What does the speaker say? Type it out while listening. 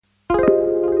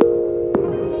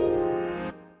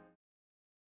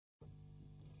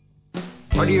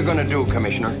What are you going to do,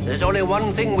 Commissioner? There's only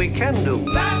one thing we can do.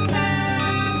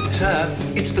 Batman! Sir,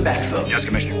 it's the Batphone. Yes,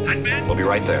 Commissioner. Batman? We'll be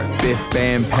right there. Biff,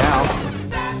 bam,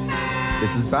 pow.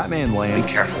 This is Batman Land.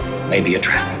 Be careful. Maybe a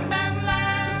trap.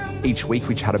 Each week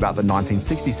we chat about the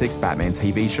 1966 Batman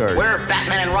TV show. We're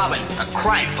Batman and Robin, the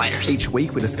crime fighters. Each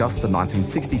week we discuss the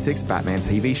 1966 Batman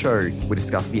TV show. We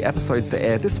discuss the episodes that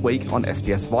air this week on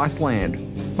SBS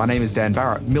Viceland. My name is Dan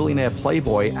Barrett, millionaire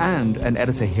playboy and an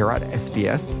editor here at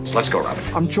SBS. So let's go, Robin.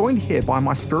 I'm joined here by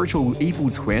my spiritual evil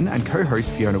twin and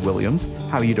co-host Fiona Williams.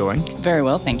 How are you doing? Very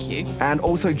well, thank you. And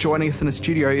also joining us in the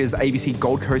studio is ABC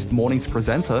Gold Coast Mornings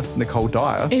presenter Nicole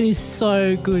Dyer. It is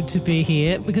so good to be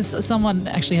here because someone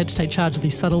actually had to take charge of the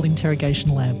subtle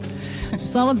interrogation lab.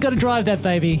 Someone's got to drive that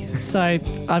baby, so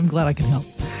I'm glad I can help.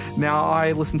 Now,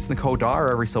 I listen to Nicole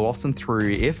Dyer every so often through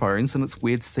earphones, and it's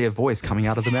weird to see a voice coming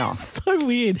out of the mouth. So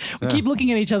weird. We keep looking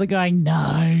at each other going,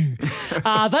 no.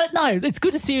 But no, it's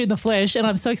good to see you in the flesh, and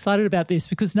I'm so excited about this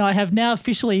because I have now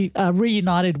officially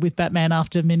reunited with Batman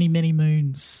after many, many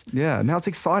moons. Yeah, now it's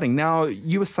exciting. Now,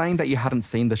 you were saying that you hadn't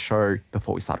seen the show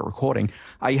before we started recording.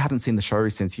 You hadn't seen the show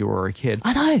since you were a kid.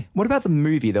 I know. What about the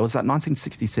movie? There was that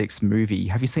 1966 movie.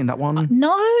 Have you seen that one?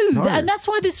 No. And that's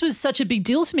why this was such a big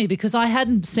deal to me because I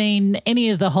hadn't seen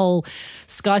any of the whole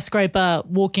skyscraper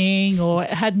walking or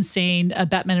hadn't seen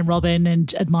Batman and Robin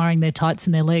and admiring their tights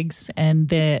and their legs,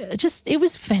 and it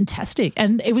was fantastic.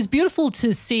 And it was beautiful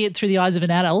to see it through the eyes of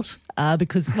an adult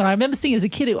because when I remember seeing it as a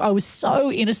kid, I was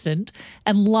so innocent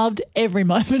and loved every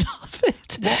moment of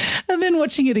it. What? And then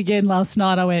watching it again last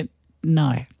night, I went,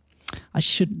 no.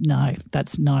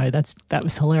 That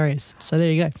was hilarious. So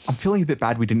there you go. I'm feeling a bit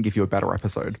bad we didn't give you a better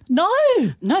episode. No,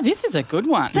 this is a good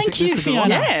one. Thank you, Fiona.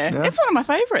 Yeah, it's one of my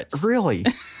favourites. Really?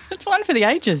 It's one for the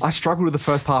ages. I struggled with the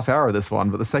first half hour of this one,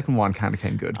 but the second one kind of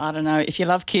came good. I don't know. If you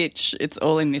love kitsch, it's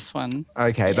all in this one.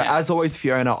 Okay, but as always,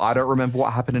 Fiona, I don't remember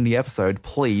what happened in the episode.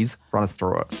 Please run us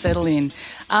through it. Settle in.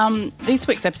 This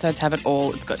week's episodes have it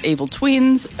all. It's got evil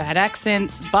twins, bad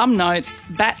accents, bum notes,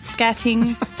 bat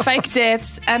scatting, fake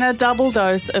deaths, and a double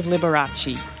dose of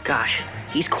Liberace. Gosh,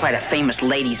 he's quite a famous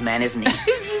ladies' man, isn't he?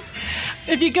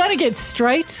 If you're going to get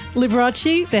straight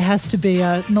Liberace, there has to be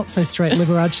a not so straight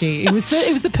Liberace. It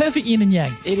was the perfect yin and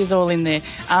yang. It is all in there.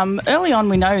 Early on,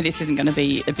 we know this isn't going to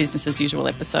be a business as usual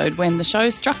episode when the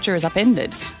show's structure is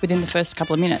upended within the first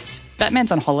couple of minutes.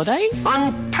 Batman's on holiday.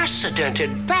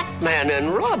 Unprecedented. Batman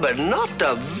and Robin not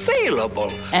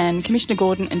available. And Commissioner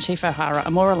Gordon and Chief O'Hara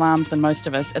are more alarmed than most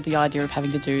of us at the idea of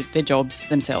having to do their jobs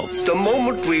themselves. The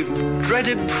moment we've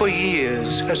dreaded for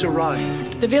years has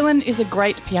arrived. The villain is a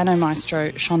great piano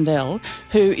maestro, Shondell,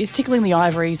 who is tickling the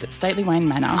ivories at stately Wayne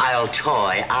Manor. I'll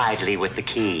toy idly with the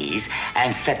keys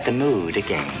and set the mood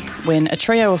again. When a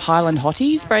trio of Highland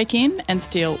hotties break in and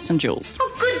steal some jewels.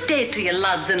 A good day to you,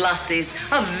 lads and lassies.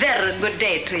 A very good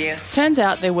day to you. Turns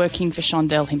out they're working for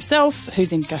Shondell himself,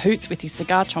 who's in cahoots with his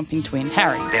cigar-chomping twin,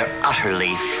 Harry. They're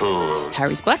utterly fooled.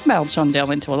 Harry's blackmailed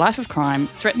Shondell into a life of crime,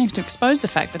 threatening to expose the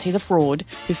fact that he's a fraud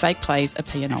who fake plays a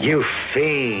pianola. You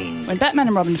fiend. When Batman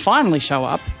and Robin finally show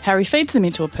up, Harry feeds them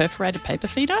into a perforated paper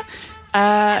feeder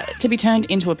to be turned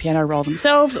into a piano roll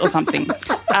themselves or something.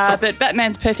 But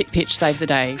Batman's perfect pitch saves the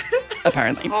day,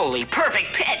 apparently. Holy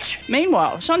perfect pitch!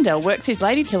 Meanwhile, Shondell works his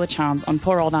lady killer charms on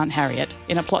poor old Aunt Harriet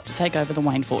in a plot to take over the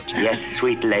Wayne fortune. Yes,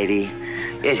 sweet lady.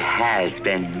 It has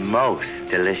been most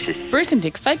delicious. Bruce and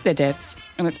Dick fake their deaths,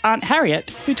 and it's Aunt Harriet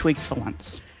who tweaks for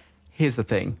once. Here's the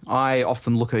thing. I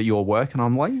often look at your work and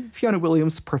I'm like, Fiona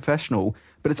Williams, professional.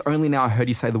 But it's only now I heard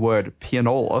you say the word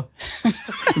pianola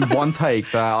in one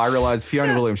take that I realised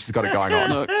Fiona Williams, she's got it going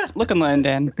on. Look and learn,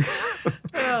 Dan.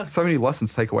 So many lessons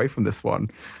to take away from this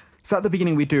one. So at the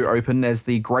beginning we do open, there's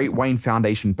the Great Wayne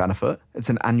Foundation benefit.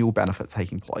 It's an annual benefit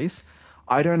taking place.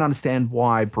 I don't understand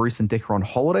why Bruce and Dick are on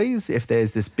holidays if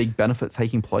there's this big benefit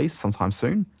taking place sometime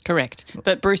soon. Correct.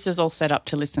 But Bruce is all set up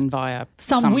to listen via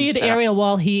some weird area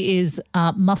while he is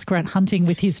muskrat hunting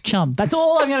with his chum. That's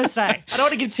all I'm going to say. I don't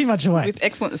want to give too much away. With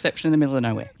excellent reception in the middle of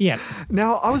nowhere. Yeah.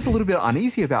 Now, I was a little bit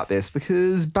uneasy about this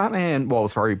because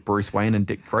Bruce Wayne and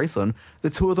Dick Grayson, the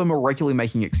two of them are regularly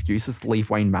making excuses to leave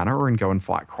Wayne Manor and go and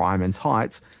fight crime in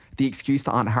tights. The excuse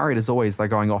to Aunt Harriet is always they're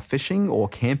going off fishing or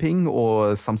camping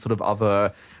or some sort of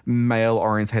other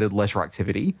male-orientated leisure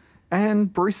activity.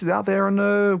 And Bruce is out there in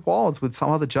the wilds with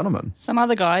some other gentleman. Some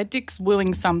other guy. Dick's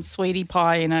wooing some sweetie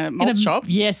pie in a malt shop.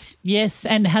 Yes,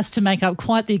 and has to make up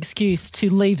quite the excuse to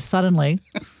leave suddenly.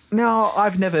 Now,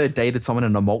 I've never dated someone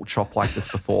in a malt shop like this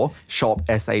before. Shop,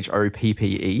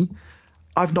 SHOPPE.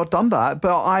 I've not done that,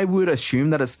 but I would assume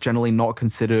that it's generally not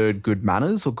considered good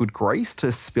manners or good grace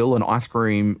to spill an ice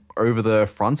cream over the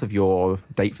front of your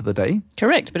date for the day.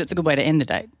 Correct, but it's a good way to end the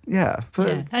date. Yeah. But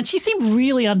Yeah. And she seemed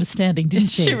really understanding, didn't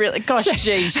she? She really, gosh,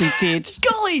 gee, she did.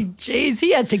 Golly, geez,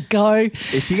 he had to go.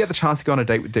 if you get the chance to go on a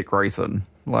date with Dick Grayson,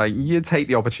 like, you take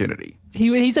the opportunity.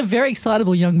 He's a very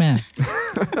excitable young man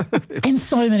in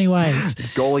so many ways.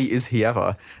 Golly, is he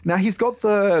ever. Now, he's got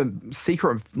the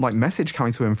secret message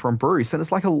coming to him from Bruce, and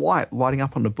it's like a light lighting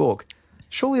up on the book.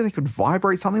 Surely they could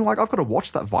vibrate something. Like, I've got to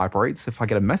watch that vibrates if I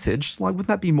get a message. Like, wouldn't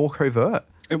that be more covert?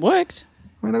 It worked.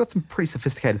 I mean, they've got some pretty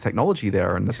sophisticated technology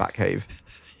there in the Batcave.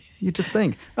 You just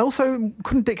think. Also,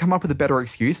 couldn't Dick come up with a better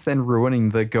excuse than ruining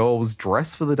the girl's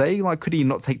dress for the day? Like, could he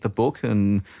not take the book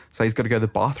and say he's got to go to the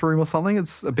bathroom or something?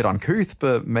 It's a bit uncouth,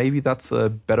 but maybe that's a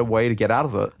better way to get out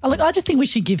of it. Look, I just think we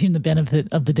should give him the benefit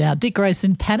of the doubt. Dick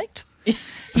Grayson panicked.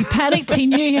 He panicked. He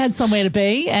knew he had somewhere to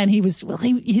be, and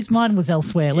his mind was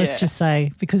elsewhere, let's just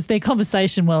say, because their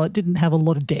conversation, it didn't have a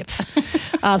lot of depth.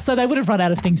 So they would have run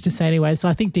out of things to say anyway. So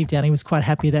I think deep down he was quite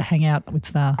happy to hang out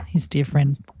with his dear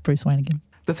friend Bruce Wayne again.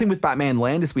 The thing with Batman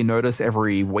Land is we notice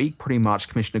every week pretty much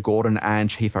Commissioner Gordon and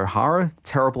Chief O'Hara,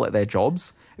 terrible at their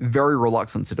jobs, very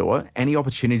reluctant to do it. Any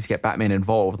opportunity to get Batman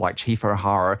involved, like Chief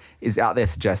O'Hara, is out there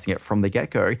suggesting it from the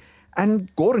get-go.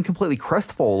 And Gordon completely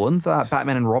crestfallen that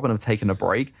Batman and Robin have taken a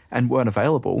break and weren't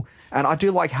available. And I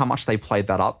do like how much they played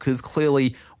that up, because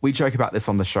clearly we joke about this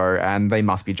on the show and they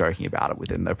must be joking about it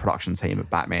within the production team of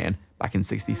Batman back in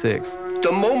 '66.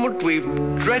 The moment we've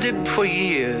dreaded for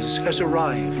years has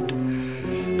arrived.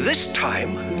 This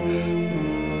time,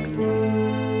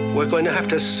 we're going to have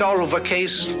to solve a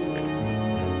case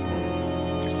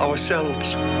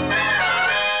ourselves.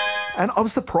 And I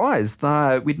was surprised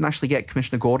that we didn't actually get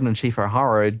Commissioner Gordon and Chief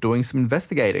O'Hara doing some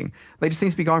investigating. They just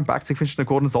seem to be going back to Commissioner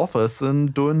Gordon's office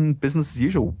and doing business as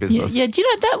usual business. Yeah, do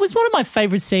you know, that was one of my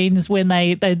favourite scenes when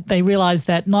they realised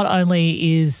that not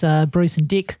only is Bruce and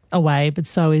Dick away, but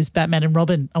so is Batman and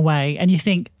Robin away. And you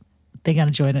think, they're going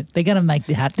to join it. They're going to make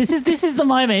it happen. This is the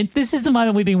moment. This is the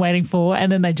moment we've been waiting for.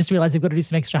 And then they just realise they've got to do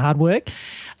some extra hard work.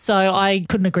 So I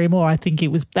couldn't agree more. I think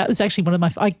that was actually one of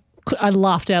my... I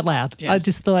laughed out loud. Yeah. I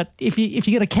just thought, if you're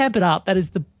going to camp it up, that is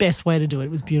the best way to do it.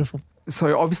 It was beautiful.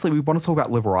 So obviously we want to talk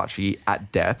about Liberace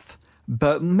at depth,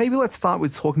 but maybe let's start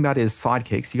with talking about his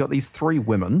sidekicks. You got these three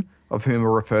women, of whom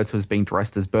are referred to as being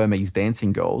dressed as Burmese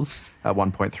dancing girls at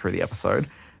one point through the episode.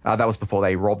 That was before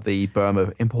they robbed the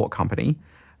Burma import company.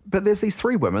 But there's these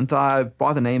three women that are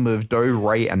by the name of Do,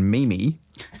 Ray, and Mimi.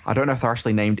 I don't know if they're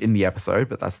actually named in the episode,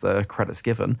 but that's the credits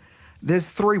given. There's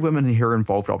three women here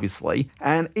involved, obviously,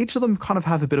 and each of them kind of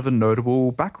have a bit of a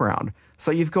notable background.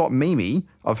 So you've got Mimi,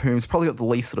 of whom's probably got the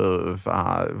least sort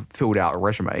of filled out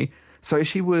resume. So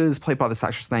she was played by this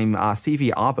actress named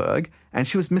Sivi Arberg, and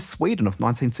she was Miss Sweden of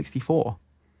 1964.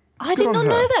 I did not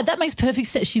know that. That makes perfect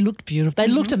sense. She looked beautiful.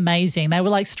 They looked amazing. They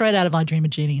were like straight out of I Dream of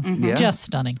Jeannie. Yeah. Just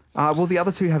stunning. Well, the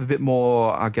other two have a bit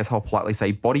more, I guess I'll politely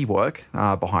say, bodywork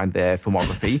behind their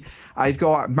filmography. You've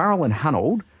got Marilyn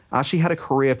Hanold. She had a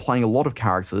career playing a lot of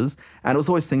characters, and it was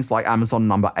always things like Amazon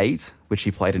No. 8, which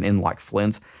she played in Like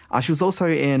Flint. She was also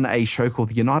in a show called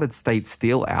the United States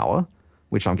Steel Hour,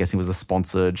 which I'm guessing was a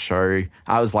sponsored show. It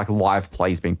was like live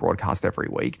plays being broadcast every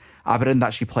week. But in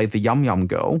that, she played the Yum Yum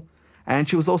Girl. And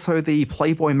she was also the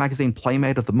Playboy magazine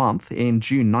Playmate of the Month in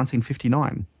June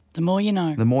 1959. The more you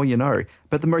know. The more you know.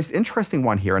 But the most interesting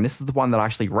one here, and this is the one that I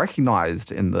actually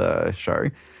recognized in the show,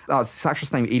 it's this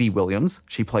actress named Edie Williams.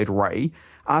 She played Ray.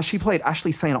 She played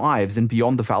Ashley St. Ives in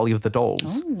Beyond the Valley of the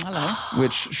Dolls. Oh, hello.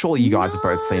 Which surely you guys have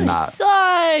both seen that.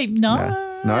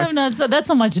 No, that's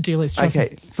on my to-do list.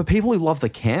 Okay, for people who love the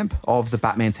camp of the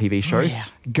Batman TV show,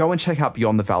 go and check out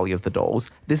Beyond the Valley of the Dolls.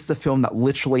 This is a film that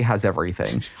literally has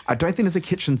everything. I don't think there's a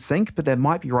kitchen sink, but there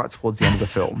might be right towards the end of the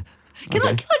film. Can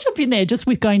I jump in there just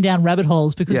with going down rabbit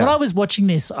holes? Because when I was watching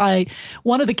this,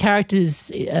 one of the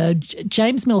characters,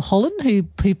 James Milholland,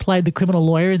 who played the criminal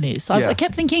lawyer in this, I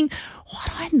kept thinking, why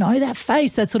do I know that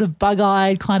face, that sort of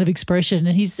bug-eyed kind of expression?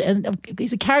 And he's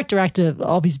a character actor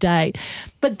of his day.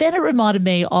 But then it reminded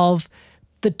me of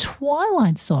The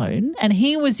Twilight Zone, and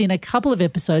he was in a couple of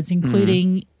episodes,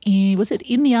 including was it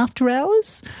In the After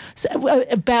Hours? So,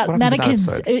 about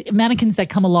mannequins that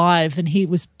come alive, and he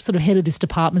was sort of head of this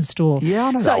department store. Yeah,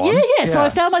 I know that one. Yeah. So I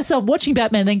found myself watching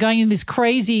Batman, then going in this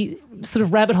crazy sort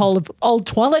of rabbit hole of old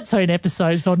Twilight Zone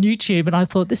episodes on YouTube, and I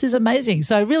thought, this is amazing.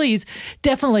 So it really is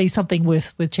definitely something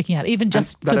worth checking out, even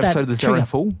just that for that episode was there in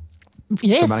full?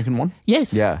 Yes. The mannequin one?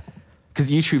 Yes. Yeah. Because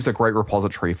YouTube's a great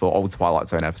repository for old Twilight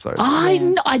Zone episodes.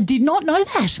 I did not know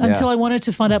that until I wanted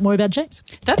to find out more about James.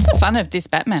 That's the fun of this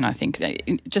Batman, I think.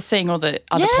 Just seeing all the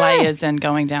other players and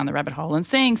going down the rabbit hole and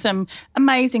seeing some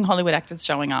amazing Hollywood actors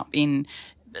showing up in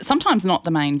sometimes not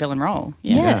the main villain role.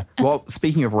 Yeah. Well,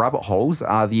 speaking of rabbit holes,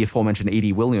 the aforementioned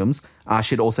Edie Williams,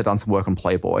 she'd also done some work on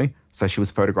Playboy. So she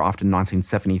was photographed in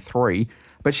 1973,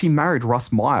 but she married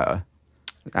Russ Meyer.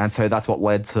 And so that's what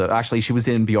led to, actually, she was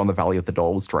in Beyond the Valley of the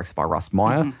Dolls, directed by Russ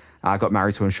Meyer, got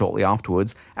married to him shortly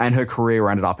afterwards, and her career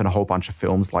ended up in a whole bunch of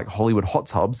films like Hollywood Hot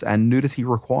Tubs and Nudity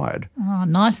Required. Oh,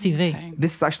 nice CV.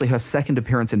 This is actually her second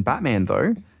appearance in Batman,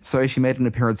 though. So she made an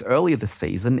appearance earlier this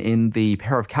season in the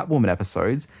pair of Catwoman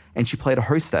episodes, and she played a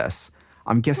hostess.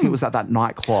 I'm guessing it was at that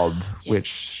nightclub,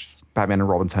 which Batman and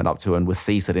Robin turned up to and was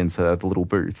seated into the little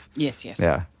booth. Yes.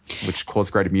 Yeah. Which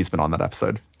caused great amusement on that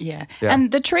episode. Yeah.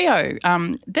 And the trio,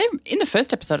 they're in the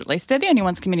first episode at least, they're the only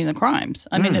ones committing the crimes.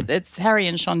 I mean, it's Harry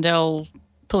and Shondell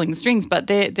pulling the strings, but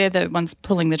they're the ones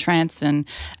pulling the trance. And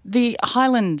the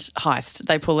Highland heist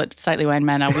they pull at Stately Wayne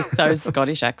Manor with those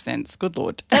Scottish accents. Good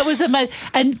Lord. That was amazing.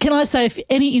 And can I say, if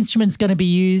any instrument's going to be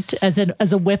used as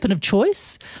a weapon of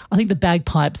choice, I think the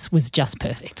bagpipes was just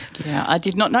perfect. Yeah, I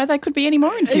did not know they could be any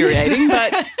more infuriating,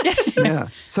 but yes. Yeah.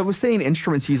 So we're seeing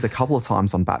instruments used a couple of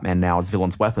times on Batman now as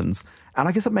villains' weapons. And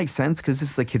I guess it makes sense because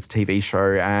this is a kids' TV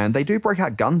show and they do break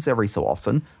out guns every so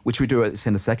often, which we do in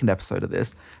the second episode of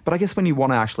this. But I guess when you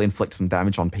want to actually inflict some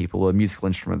damage on people, a musical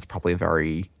instrument's probably a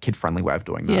very kid-friendly way of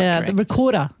doing that. Yeah, the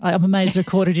recorder. I'm amazed the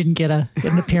recorder didn't get an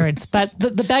appearance. But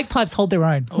the bagpipes hold their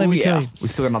own, let me tell you. We've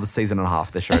still got another season and a half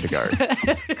of the show to go.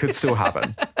 Could still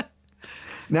happen.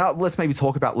 Now, let's maybe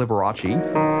talk about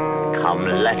Liberace. Come,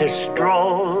 let us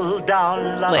stroll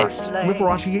down Let's.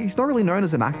 Liberace, he's not really known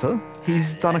as an actor.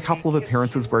 He's done a couple of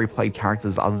appearances where he played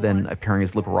characters other than appearing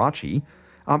as Liberace.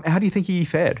 How do you think he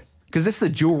fared? Because this is a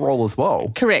dual role as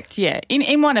well. Correct, yeah.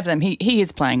 In one of them, he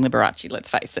is playing Liberace, let's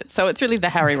face it. So it's really the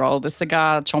Harry role, the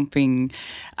cigar-chomping...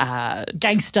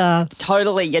 gangster.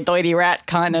 Totally, you dirty rat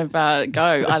kind of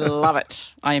go. I love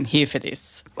it. I am here for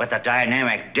this. With a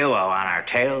dynamic duo on our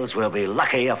tails, we'll be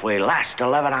lucky if we last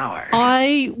 11 hours.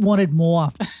 I wanted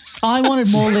more. I wanted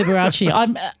more Liberace.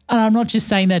 I'm not just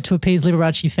saying that to appease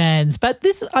Liberace fans, but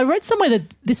I read somewhere that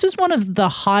this was one of the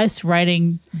highest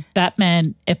rating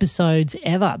Batman episodes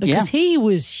ever because he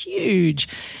was huge.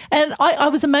 And I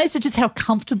was amazed at just how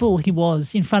comfortable he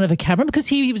was in front of a camera because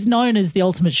he was known as the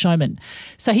ultimate showman.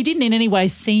 So he didn't in any way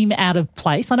seem out of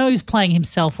place. I know he was playing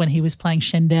himself when he was playing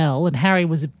Shendell and Harry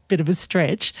was a bit of a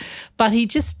stretch, but he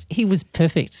was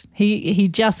perfect. He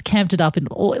just camped it up and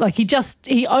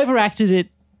he overacted it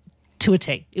to a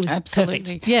T. It was absolutely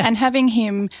perfect. Yeah. And having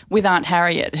him with Aunt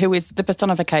Harriet, who is the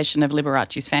personification of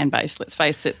Liberace's fan base, let's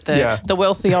face it, the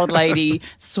wealthy old lady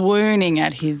swooning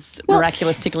at his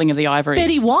miraculous tickling of the ivories.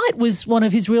 Betty White was one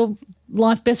of his real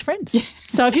life best friends.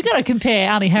 So if you're going to compare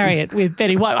Auntie Harriet with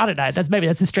Betty White, I don't know, maybe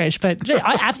that's a stretch, but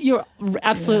you're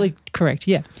absolutely correct,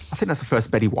 yeah. I think that's the first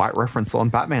Betty White reference on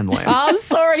Batman Land. Oh,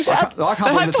 sorry. I can't but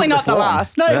hopefully not the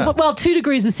last. No, well, 2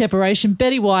 degrees of separation.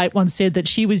 Betty White once said that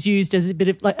she was used as a bit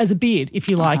of, as a beard, if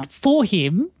you like, for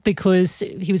him because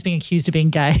he was being accused of being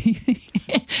gay.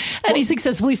 And he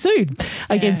successfully sued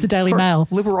against the Daily Mail.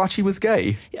 Liberace was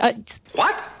gay.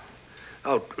 What?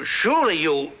 Oh, surely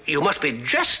you must be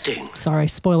jesting. Sorry,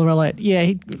 spoiler alert.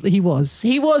 Yeah, he was.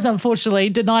 He was, unfortunately,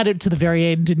 denied it to the very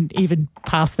end, didn't even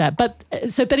pass that. But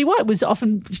so Betty White was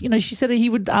often, she said he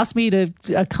would ask me to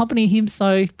accompany him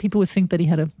so people would think that he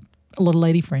had a lot of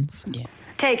lady friends. Yeah.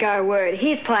 Take our word,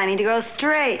 he's planning to go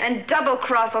straight and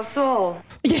double-cross us all.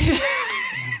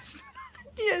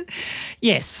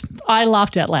 Yes, I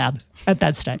laughed out loud at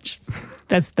that stage.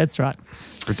 That's right.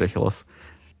 Ridiculous.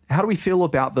 How do we feel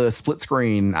about the split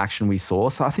screen action we saw?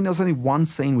 So I think there was only one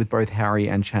scene with both Harry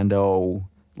and Chandel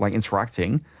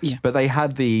interacting. Yeah. But they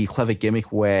had the clever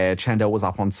gimmick where Chandel was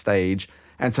up on stage,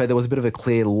 and so there was a bit of a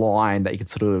clear line that you could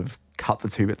sort of cut the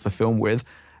 2 bits of film with.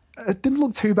 It didn't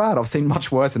look too bad. I've seen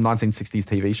much worse in 1960s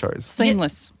TV shows.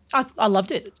 Seamless. Yeah, I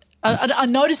loved it. I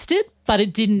noticed it, but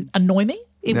it didn't annoy me.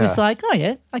 It was like, oh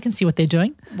yeah, I can see what they're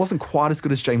doing. It wasn't quite as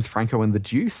good as James Franco in The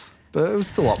Deuce, but it was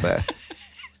still up there.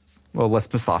 Well,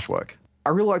 less moustache work.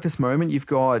 I really like this moment. You've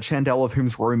got Chandel of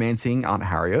whom's romancing Aunt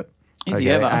Harriet. Is he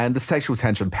ever? And the sexual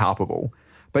tension palpable.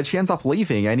 But she ends up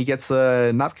leaving and he gets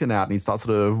a napkin out and he starts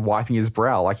sort of wiping his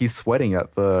brow like he's sweating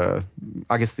at the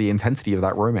intensity of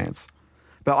that romance.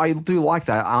 But I do like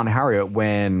that Aunt Harriet,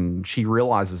 when she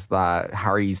realizes that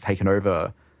Harry's taken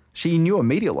over, she knew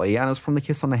immediately and it was from the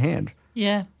kiss on the hand.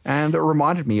 Yeah. And it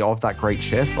reminded me of that great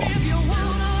Cher song.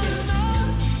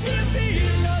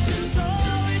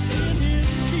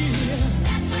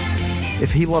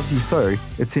 If he loves you so,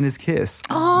 it's in his kiss.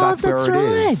 Oh, that's where it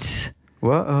right. is.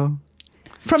 Whoa.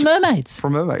 From Mermaids.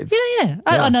 From Mermaids. Yeah.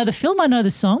 I know the film. I know the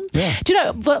song. Yeah. Do you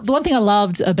know, the one thing I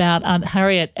loved about Aunt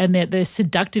Harriet and their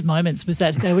seductive moments was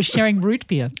that they were sharing root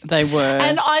beer. They were.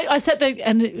 And I sat there,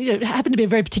 and it happened to be a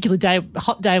very particular day,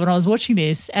 hot day when I was watching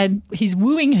this, and he's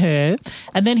wooing her,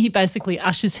 and then he basically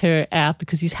ushers her out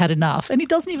because he's had enough, and he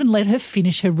doesn't even let her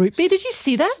finish her root beer. Did you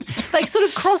see that? Like, sort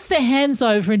of crossed their hands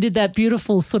over and did that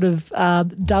beautiful sort of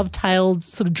dovetailed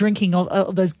sort of drinking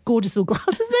of those gorgeous little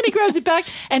glasses, and then he grabs it back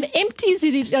and empties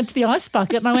it into the ice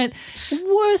bucket, and I went,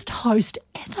 worst host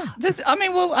ever. I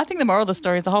think the moral of the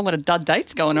story is a whole lot of dud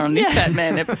dates going on in this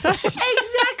Batman episode.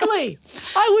 Exactly.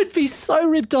 I would be so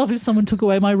ripped off if someone took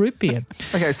away my root beer.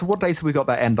 Okay, so what dates have we got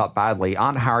that end up badly?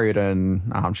 Aunt Harriet and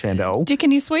Chandel. Dick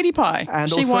and his sweetie pie. And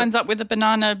she also- winds up with a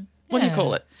banana, what do you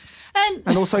call it?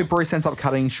 And also Bruce ends up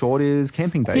cutting short his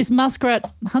camping date. His muskrat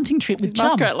hunting trip with Chum.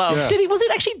 Muskrat love. Yeah. Did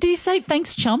he say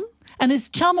thanks, Chum? And is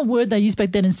Chum a word they use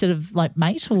back then instead of like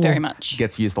mate? Or Very much.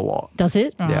 Gets used a lot. Does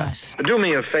it? Yeah. Right. Do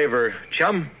me a favor,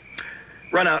 chum.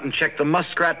 Run out and check the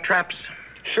muskrat traps.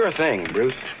 Sure thing,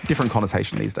 Bruce. Different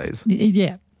connotation these days.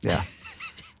 Yeah. Yeah.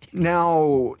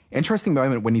 Now, interesting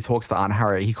moment when he talks to Aunt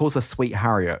Harriet. He calls her Sweet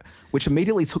Harriet, which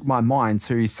immediately took my mind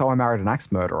to So I Married an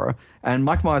Axe Murderer. And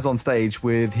Mike Myers on stage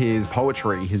with his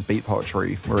poetry, his beat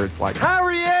poetry, where it's like,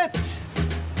 Harriet!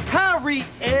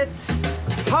 Harriet!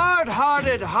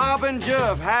 Hard-hearted harbinger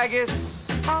of haggis.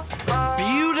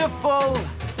 Beautiful,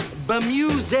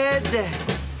 bemused,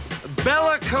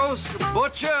 bellicose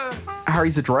butcher.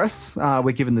 Harry's address,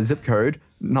 we're given the zip code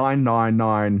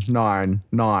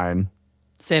 99999.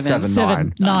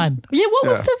 7-9. Yeah, what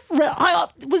was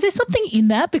was there something in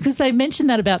that? Because they mentioned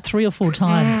that about 3 or 4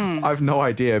 times. I have no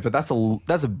idea, but that's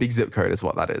a big zip code is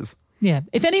what that is. Yeah.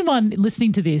 If anyone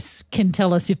listening to this can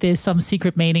tell us if there's some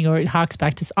secret meaning or it harks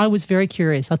back to, I was very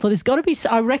curious. I thought there's got to be,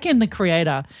 I reckon the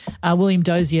creator, William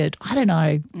Dozier, I don't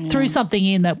know, threw something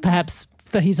in that perhaps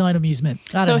for his own amusement.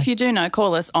 I don't know. If you do know,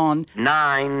 call us on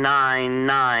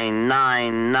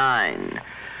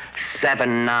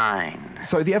 9999979.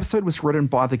 So the episode was written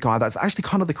by the guy that's actually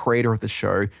kind of the creator of the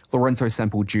show, Lorenzo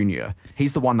Semple Jr.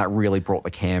 He's the one that really brought the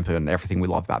camp and everything we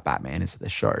love about Batman into the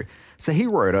show. So he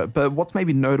wrote it, but what's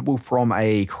maybe notable from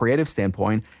a creative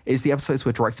standpoint is the episodes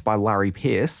were directed by Larry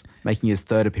Pierce, making his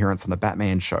 3rd appearance on the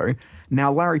Batman show.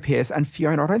 Now, Larry Pierce and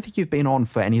Fiona, I don't think you've been on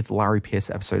for any of the Larry Pierce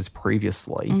episodes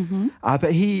previously,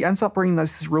 but he ends up bringing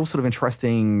this real sort of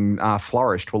interesting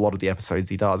flourish to a lot of the episodes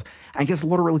he does and gets a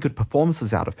lot of really good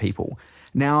performances out of people.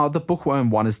 Now, the Bookworm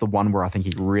one is the one where I think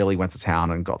he really went to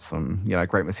town and got some,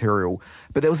 great material.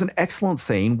 But there was an excellent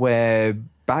scene where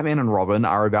Batman and Robin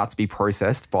are about to be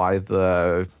processed by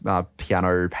the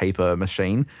piano paper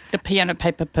machine. the piano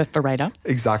paper perforator.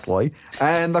 Exactly.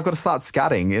 And they've got to start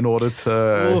scatting in order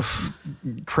to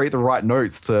create the right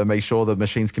notes to make sure the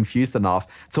machine's confused enough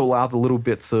to allow the little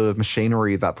bits of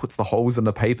machinery that puts the holes in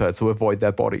the paper to avoid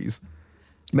their bodies.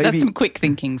 That's some quick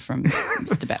thinking from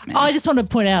Mr. Batman. I just want to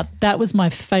point out that was my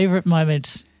favourite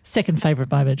moment, second favourite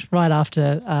moment, right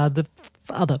after the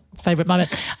other favourite moment.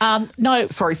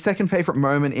 Sorry, second favourite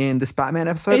moment in this Batman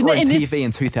episode or in TV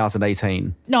in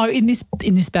 2018? No, in this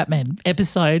Batman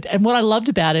episode. And what I loved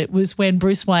about it was when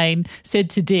Bruce Wayne said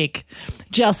to Dick,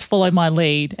 just follow my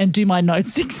lead and do my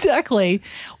notes exactly.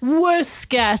 Worst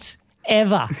scat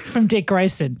ever from Dick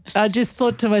Grayson. I just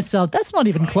thought to myself, that's not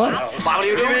even close. Will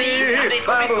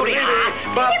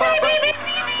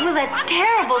that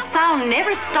terrible sound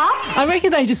never stop? I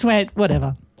reckon they just went,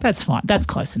 whatever. That's fine. That's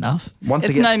close enough.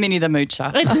 It's no Minnie the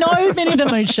Moocher. It's no Minnie the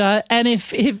Moocher. And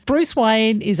if Bruce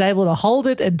Wayne is able to hold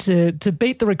it and to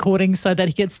beat the recording so that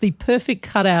he gets the perfect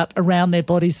cutout around their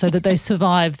bodies so that they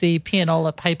survive the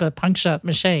pianola paper puncture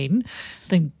machine,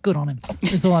 then good on him.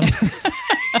 That's all I'm going to say.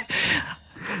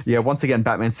 Yeah, once again,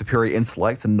 Batman's superior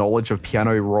intellect and knowledge of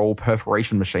piano roll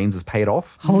perforation machines has paid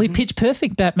off. Holy pitch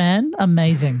perfect, Batman.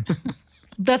 Amazing.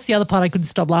 That's the other part I couldn't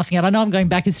stop laughing at. I know I'm going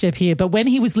back a step here, but when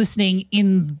he was listening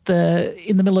in the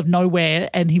middle of nowhere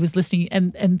and he was listening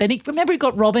and then he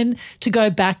got Robin to go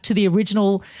back to the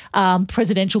original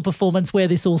presidential performance where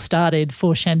this all started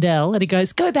for Chandel, and he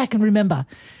goes, go back and remember,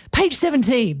 page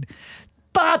 17,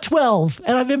 bar 12.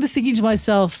 And I remember thinking to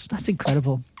myself, that's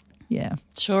incredible. Yeah.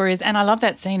 Sure is. And I love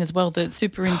that scene as well, the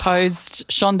superimposed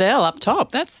Chandel up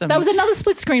top. That was another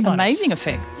split screen moment. Amazing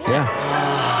effects. Yeah.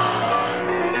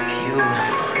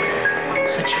 Beautiful.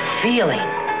 Such feeling.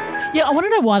 Yeah, I want to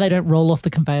know why they don't roll off the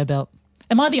conveyor belt.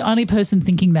 Am I the only person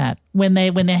thinking that when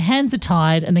their hands are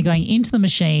tied and they're going into the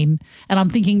machine, and I'm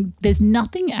thinking there's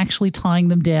nothing actually tying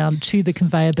them down to the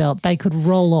conveyor belt, they could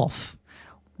roll off.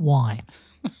 Why?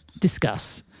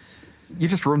 Discuss. You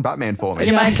just ruined Batman for me.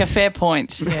 You make a fair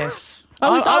point, yes. I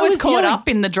was caught yelling. up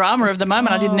in the drama of the moment.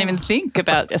 I didn't even think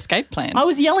about escape plans. I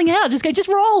was yelling out, just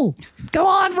roll. Go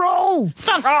on, roll.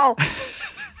 Stunt roll.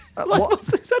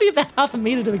 It's only about half a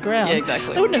metre to the ground. Yeah,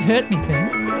 exactly. That wouldn't have hurt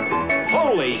anything.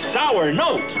 Holy sour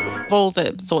note. Of all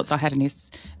the thoughts I had in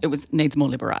this, it needs more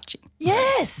Liberace.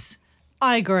 Yes,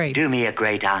 I agree. Do me a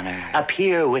great honor.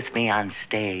 Appear with me on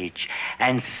stage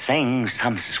and sing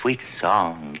some sweet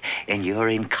song in your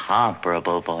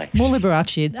incomparable voice. More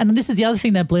Liberace. And this is the other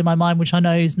thing that blew my mind, which I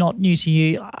know is not new to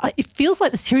you. It feels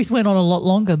like the series went on a lot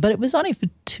longer, but it was only for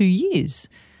 2 years,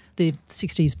 the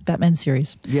 60s Batman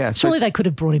series. Yeah. Surely they could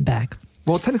have brought him back.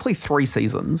 Well, technically 3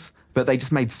 seasons, but they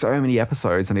just made so many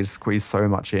episodes and they just squeezed so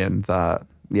much in that,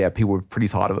 people were pretty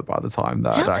tired of it by the time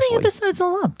that How many episodes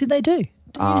all up did they do?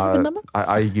 Do you have a number?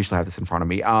 I usually have this in front of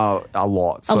me. A lot. A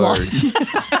lot.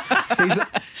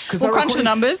 We'll crunch the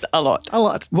numbers. A lot.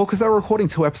 Well, because they were recording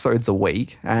 2 episodes a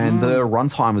week and the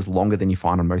runtime is longer than you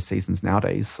find on most seasons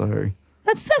nowadays. So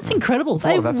that's incredible.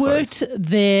 They worked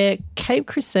their Cape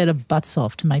Crusader butts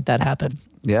off to make that happen.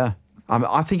 Yeah.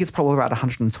 I think it's probably about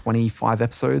 125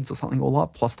 episodes or something all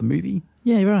up, plus the movie.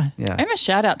 Yeah, you're right. Yeah. And a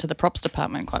shout out to the props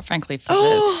department, quite frankly, for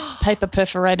the paper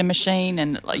perforator machine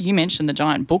and, like you mentioned, the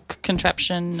giant book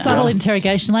contraption. Subtle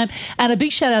interrogation lamp. And a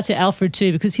big shout out to Alfred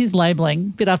too, because his labelling,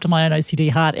 a bit after my own OCD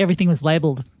heart, everything was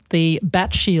labelled. The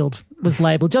bat shield was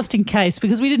labelled, just in case,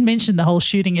 because we didn't mention the whole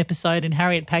shooting episode and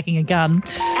Harriet packing a gun.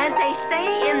 As they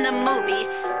say in the movie,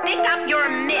 stick up your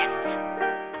mitts.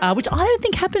 Which I don't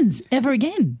think happens ever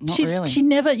again. Really.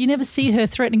 You never see her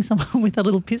threatening someone with a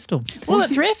little pistol. Well,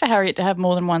 it's rare for Harriet to have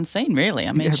more than one scene, really.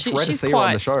 I mean, it's rare to she's see her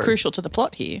on the quite show. crucial to the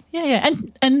plot here. Yeah.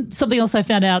 And something else I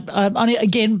found out,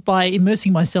 again, by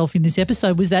immersing myself in this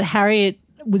episode, was that Harriet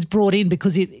was brought in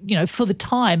because for the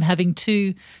time, having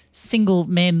 2 single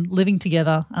men living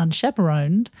together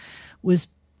unchaperoned was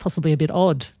possibly a bit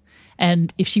odd.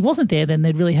 And if she wasn't there, then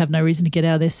they'd really have no reason to get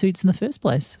out of their suits in the first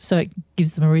place. So it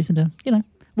gives them a reason to,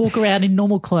 walk around in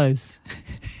normal clothes.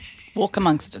 Walk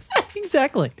amongst us.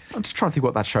 Exactly. I'm just trying to think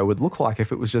what that show would look like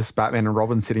if it was just Batman and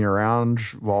Robin sitting around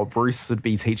while Bruce would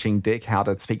be teaching Dick how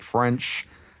to speak French.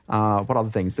 What other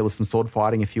things? There was some sword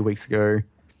fighting a few weeks ago.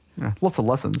 Lots of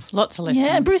lessons.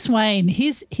 Yeah, and Bruce Wayne,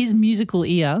 his musical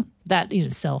ear, that in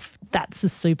itself, that's a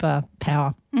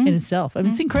superpower in itself. I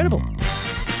mean, it's incredible.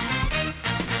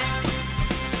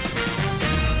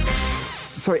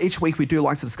 So each week we do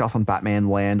like to discuss on Batman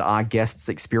Land our guests'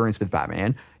 experience with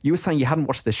Batman. You were saying you hadn't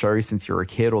watched the show since you were a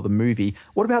kid or the movie.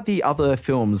 What about the other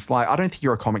films? Like, I don't think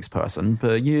you're a comics person,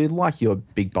 but you like your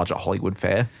big budget Hollywood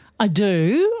fare. I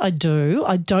do. I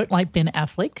don't like Ben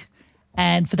Affleck.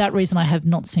 And for that reason, I have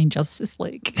not seen Justice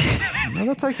League. No,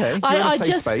 that's okay. You're in a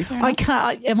safe space. I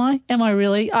can't. Am I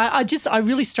really? I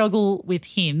really struggle with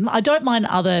him. I don't mind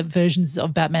other versions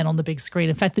of Batman on the big screen.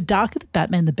 In fact, the darker the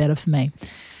Batman, the better for me.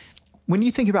 When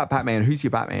you think about Batman, who's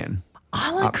your Batman?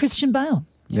 I like Christian Bale.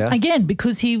 Yeah. Again,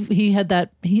 because he had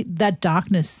that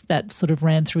darkness that sort of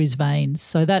ran through his veins.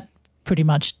 So that pretty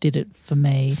much did it for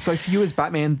me. So for you as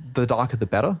Batman, the darker the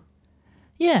better?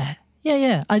 Yeah,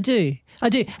 I do.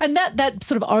 And that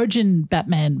sort of origin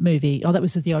Batman movie, that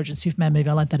was the origin Superman movie,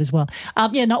 I like that as well.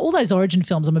 All those origin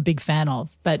films I'm a big fan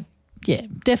of, but yeah,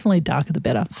 definitely darker the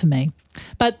better for me.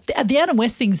 But the Adam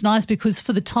West thing's nice because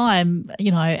for the time,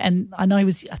 and I know I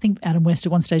think Adam West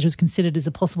at one stage was considered as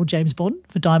a possible James Bond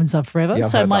for Diamonds Are Forever.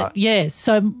 Yeah,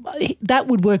 so that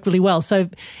would work really well. So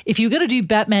if you're going to do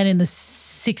Batman in the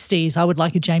 60s, I would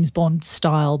like a James Bond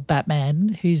style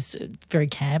Batman who's very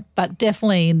camp, but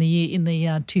definitely in the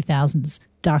 2000s,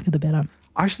 darker the better.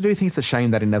 I actually do think it's a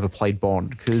shame that he never played Bond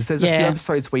because there's a few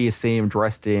episodes where you see him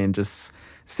dressed in just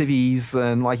civvies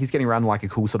and like he's getting around in like a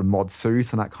cool sort of mod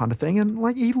suit and that kind of thing, and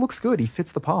like he looks good. He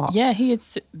fits the part. Yeah, he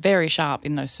is very sharp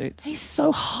in those suits. He's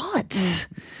so hot.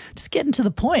 Just getting to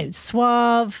the point.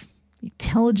 Suave,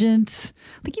 intelligent.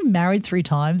 I think he married 3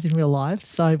 times in real life,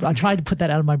 so I tried to put that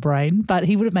out of my brain, but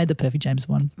he would have made the perfect James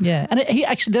Bond. Yeah, and he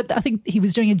actually, I think he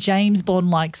was doing a James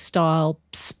Bond-like style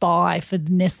spy for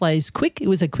Nestle's Quick. It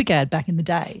was a Quick ad back in the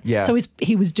day. Yeah. So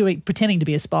he was pretending to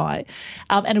be a spy,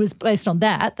 and it was based on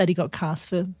that he got cast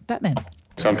for Batman.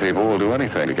 Some people will do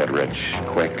anything to get rich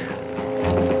quick.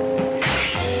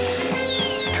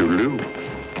 Toodaloo.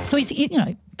 So he's,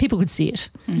 people could see it.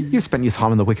 You've spent your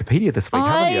time on the Wikipedia this week,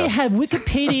 haven't you? I have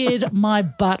Wikipedia'd my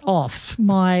butt off,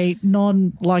 my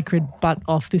non-lycrid butt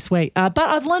off this week. But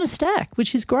I've learned a stack,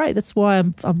 which is great. That's why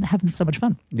I'm having so much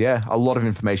fun. Yeah, a lot of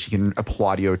information you can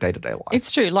apply to your day-to-day life.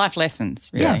 It's true, life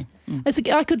lessons, really.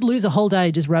 Yeah. I could lose a whole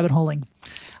day just rabbit holing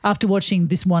after watching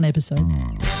this one episode.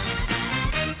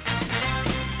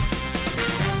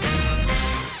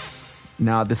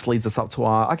 Now, this leads us up to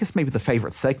our, I guess, maybe the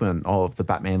favourite segment of the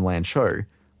Batman Land show,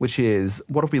 which is,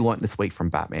 what have we learnt this week from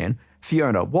Batman?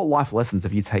 Fiona, what life lessons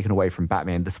have you taken away from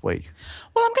Batman this week?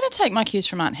 Well, I'm going to take my cues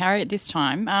from Aunt Harriet this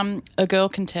time. A girl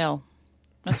can tell.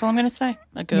 That's all I'm going to say.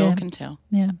 A girl can tell.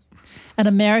 Yeah. And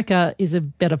America is a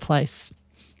better place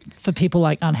for people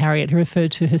like Aunt Harriet, who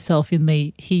referred to herself in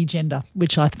the he gender,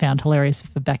 which I found hilarious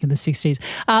for back in the 60s.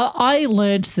 I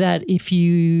learned that if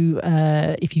you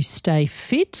stay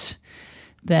fit,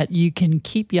 that you can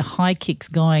keep your high kicks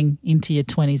going into your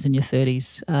 20s and your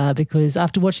 30s, because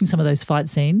after watching some of those fight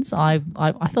scenes, I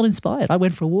felt inspired. I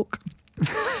went for a walk.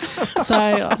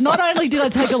 So not only did I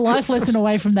take a life lesson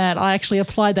away from that, I actually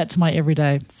applied that to my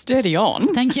everyday. Steady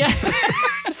on. Thank you.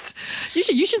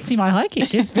 You should see my high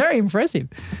kick. It's very impressive.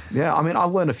 Yeah, I mean, I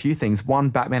learned a few things. One,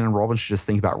 Batman and Robin should just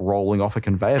think about rolling off a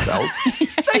conveyor belt.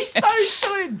 They so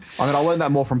should. I mean, I learned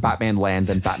that more from Batman Land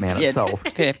than Batman itself.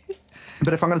 Fair.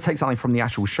 But if I'm going to take something from the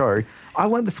actual show, I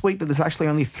learned this week that there's actually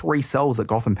only 3 cells at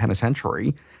Gotham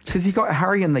Penitentiary, because you got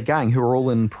Harry and the gang who are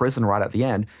all in prison right at the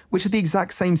end, which are the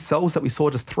exact same cells that we saw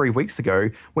just 3 weeks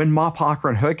ago when Ma Parker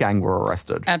and her gang were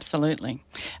arrested. Absolutely.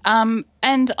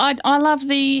 And I love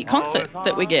the concert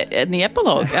that we get in the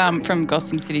epilogue from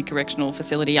Gotham City Correctional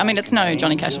Facility. I mean, it's no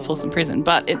Johnny Cash at Folsom Prison,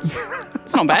 but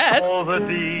it's not bad. Over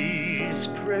these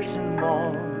prison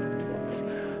walls,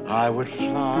 I would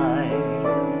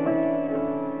fly.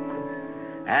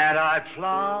 And I'd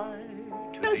fly.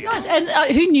 That was nice. And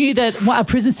who knew that a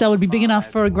prison cell would be big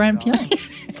enough for a grand piano?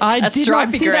 I did not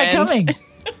see that coming.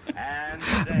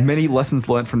 Many lessons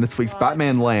learned from this week's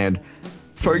Batman Land.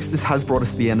 Folks, this has brought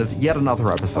us to the end of yet another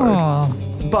episode.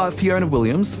 Aww. But Fiona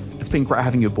Williams, it's been great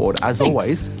having you aboard. As Thanks.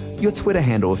 always, your Twitter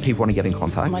handle if people want to get in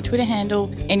contact. My Twitter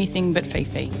handle, anything but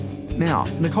Fifi. Now,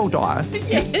 Nicole Dyer,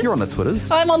 Yes. you're on the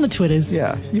Twitters. I'm on the Twitters.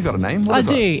 Yeah, you've got a name. What I is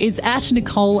do. it? It's at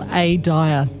Nicole A.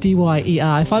 Dyer,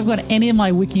 D-Y-E-R. If I've got any of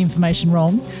my wiki information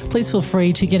wrong, please feel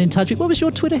free to get in touch with. What was your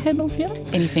Twitter handle, Fiona?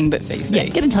 Anything but Fifi. Yeah,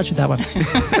 get in touch with that one.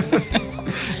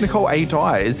 Nicole A.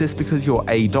 Dyer, is this because you're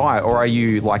A. Dyer or are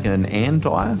you like an Ann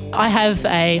Dyer? I have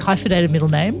a hyphenated middle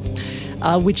name,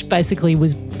 which basically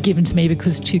was given to me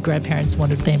because 2 grandparents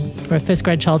wanted them for a first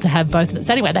grandchild to have both.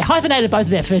 So anyway, they hyphenated both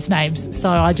of their first names. So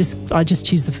I just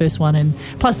choose the first one, and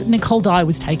plus Nicole Dyer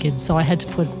was taken, so I had to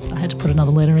put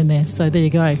another letter in there. So there you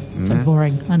go. So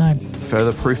boring, I know.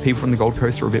 Further proof people from the Gold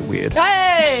Coast are a bit weird.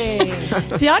 Hey!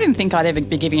 See, I didn't think I'd ever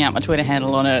be giving out my Twitter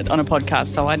handle on a podcast,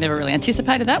 so I never really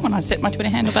anticipated that when I set my Twitter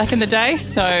handle back in the day.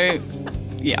 So,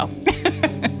 yeah.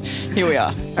 Here we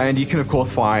are. And you can, of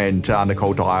course, find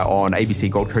Nicole Dyer on ABC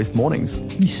Gold Coast Mornings.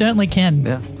 You certainly can.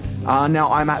 Yeah.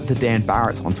 Now, I'm at the Dan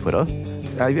Barrett on Twitter.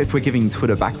 If we're giving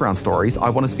Twitter background stories, I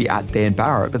want us to be at Dan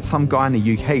Barrett, but some guy in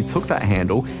the UK took that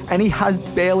handle and he has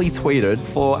barely tweeted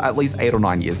for at least 8 or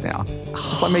 9 years now.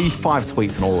 It's like maybe 5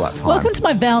 tweets in all that time. Welcome to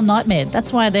my Val nightmare.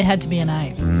 That's why there had to be an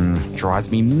A.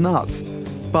 Drives me nuts.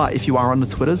 But if you are on the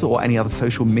Twitters or any other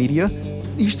social media,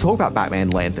 you should talk about Batman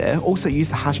Land there. Also use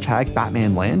the hashtag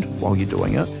BatmanLand while you're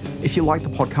doing it. If you like the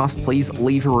podcast, please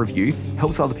leave a review.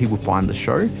 Helps other people find the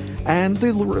show. And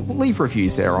do leave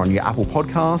reviews there on your Apple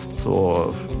Podcasts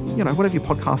or, whatever your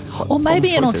podcast Or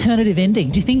maybe an choice is. alternative ending.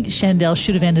 Do you think Chandel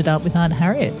should have ended up with Aunt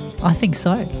Harriet? I think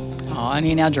so. Oh, and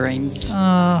in our dreams.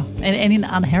 And in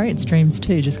Aunt Harriet's dreams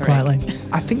too, just Correct. quietly.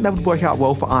 I think that would work out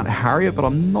well for Aunt Harriet, but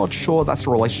I'm not sure that's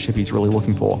the relationship he's really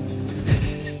looking for.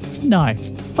 No.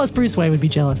 Plus Bruce Wayne would be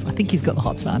jealous. I think he's got the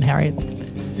hots for Aunt Harriet.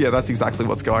 Yeah, that's exactly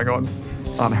what's going on.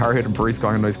 Aunt Harriet and Bruce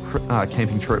going on those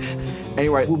camping trips.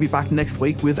 Anyway, we'll be back next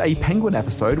week with a Penguin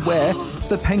episode where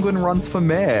the Penguin runs for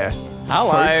mayor.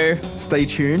 Hello. Folks, stay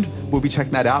tuned. We'll be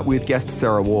checking that out with guest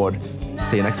Sarah Ward.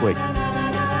 See you next week.